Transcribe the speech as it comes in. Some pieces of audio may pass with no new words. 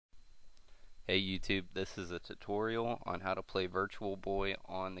Hey YouTube, this is a tutorial on how to play Virtual Boy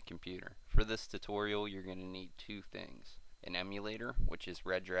on the computer. For this tutorial, you're going to need two things: an emulator, which is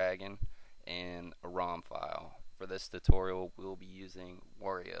Red Dragon, and a ROM file. For this tutorial, we'll be using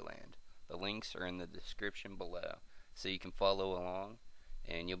Wario Land. The links are in the description below, so you can follow along,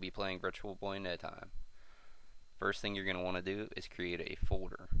 and you'll be playing Virtual Boy in no time. First thing you're going to want to do is create a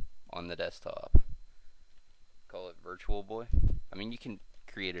folder on the desktop. Call it Virtual Boy. You can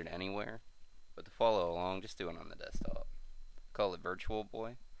create it anywhere, but to follow along, just do it on the desktop. Call it Virtual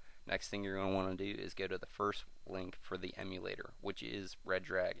Boy. Next thing you're going to want to do is go to the first link for the emulator, which is Red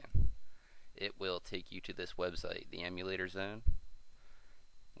Dragon. It will take you to this website, the Emulator Zone.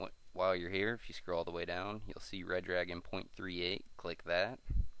 While you're here, if you scroll all the way down, you'll see Red Dragon 0.38. Click that,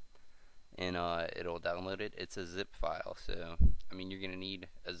 and it'll download it. It's a zip file, so you're going to need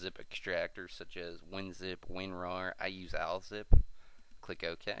a zip extractor such as WinZip, WinRAR. I use AlZip. Click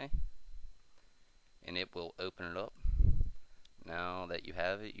OK, and it will open it up. Now that you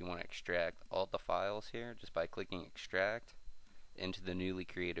have it, you want to extract all the files here just by clicking extract into the newly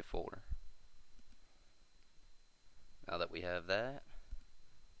created folder. Now that we have that,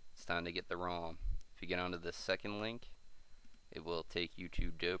 it's time to get the ROM. If you get onto this second link, it will take you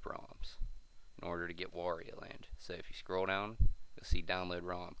to Dope ROMs in order to get Wario Land. So if you scroll down, you'll see download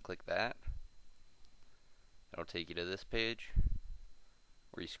ROM. Click that. It'll take you to this page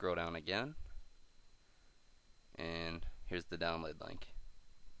where you scroll down again, and here's the download link.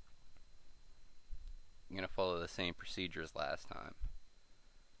 You're going to follow the same procedure as last time,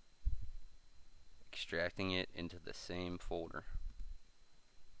 extracting it into the same folder.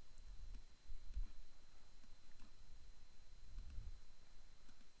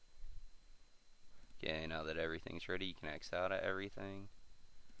 Okay, now that everything's ready, you can X out of everything,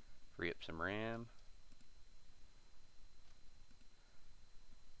 free up some RAM.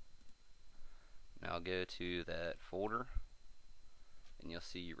 Now go to that folder, and you'll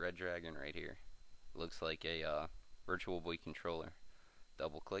see Red Dragon right here. It looks like a Virtual Boy controller.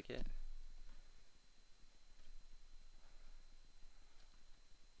 Double click it,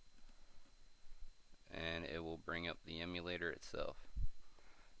 and it will bring up the emulator itself.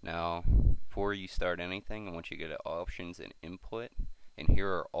 Now, before you start anything, I want you to go to Options and Input, and here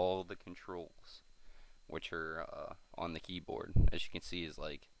are all the controls, which are on the keyboard. As you can see, is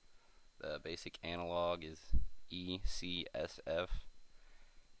like the basic analog is E, C, S, F,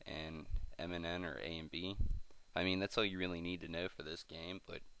 and M and N, or A and B. That's all you really need to know for this game,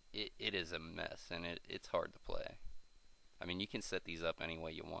 but it is a mess, and it's hard to play. You can set these up any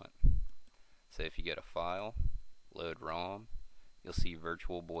way you want. So if you go to File, Load ROM, you'll see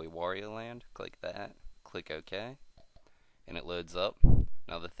Virtual Boy Wario Land. Click that, click OK, and it loads up.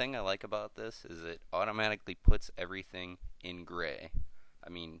 Now the thing I like about this is it automatically puts everything in gray.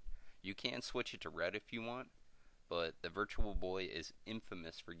 You can switch it to red if you want, but the Virtual Boy is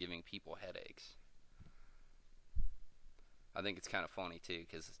infamous for giving people headaches. I think it's kind of funny too,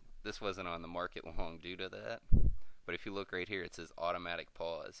 because this wasn't on the market long due to that. But if you look right here, it says automatic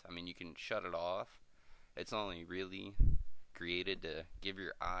pause. You can shut it off. It's only really created to give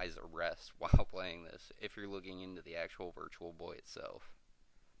your eyes a rest while playing this, if you're looking into the actual Virtual Boy itself.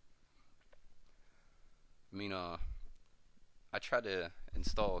 I tried to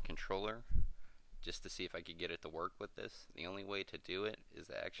install a controller just to see if I could get it to work with this. The only way to do it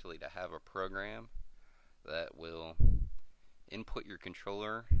is actually to have a program that will input your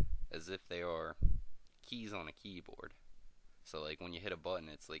controller as if they are keys on a keyboard. So like when you hit a button,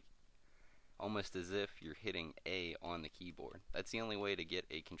 it's like almost as if you're hitting A on the keyboard. That's the only way to get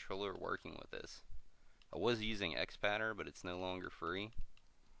a controller working with this. I was using XPatter, but it's no longer free.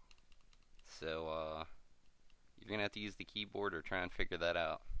 So you're going to have to use the keyboard or try and figure that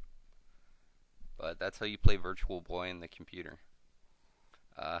out. But that's how you play Virtual Boy in the computer.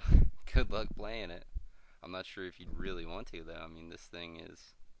 Good luck playing it. I'm not sure if you'd really want to, though. This thing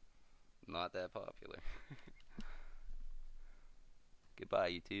is not that popular.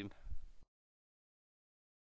 Goodbye, YouTube.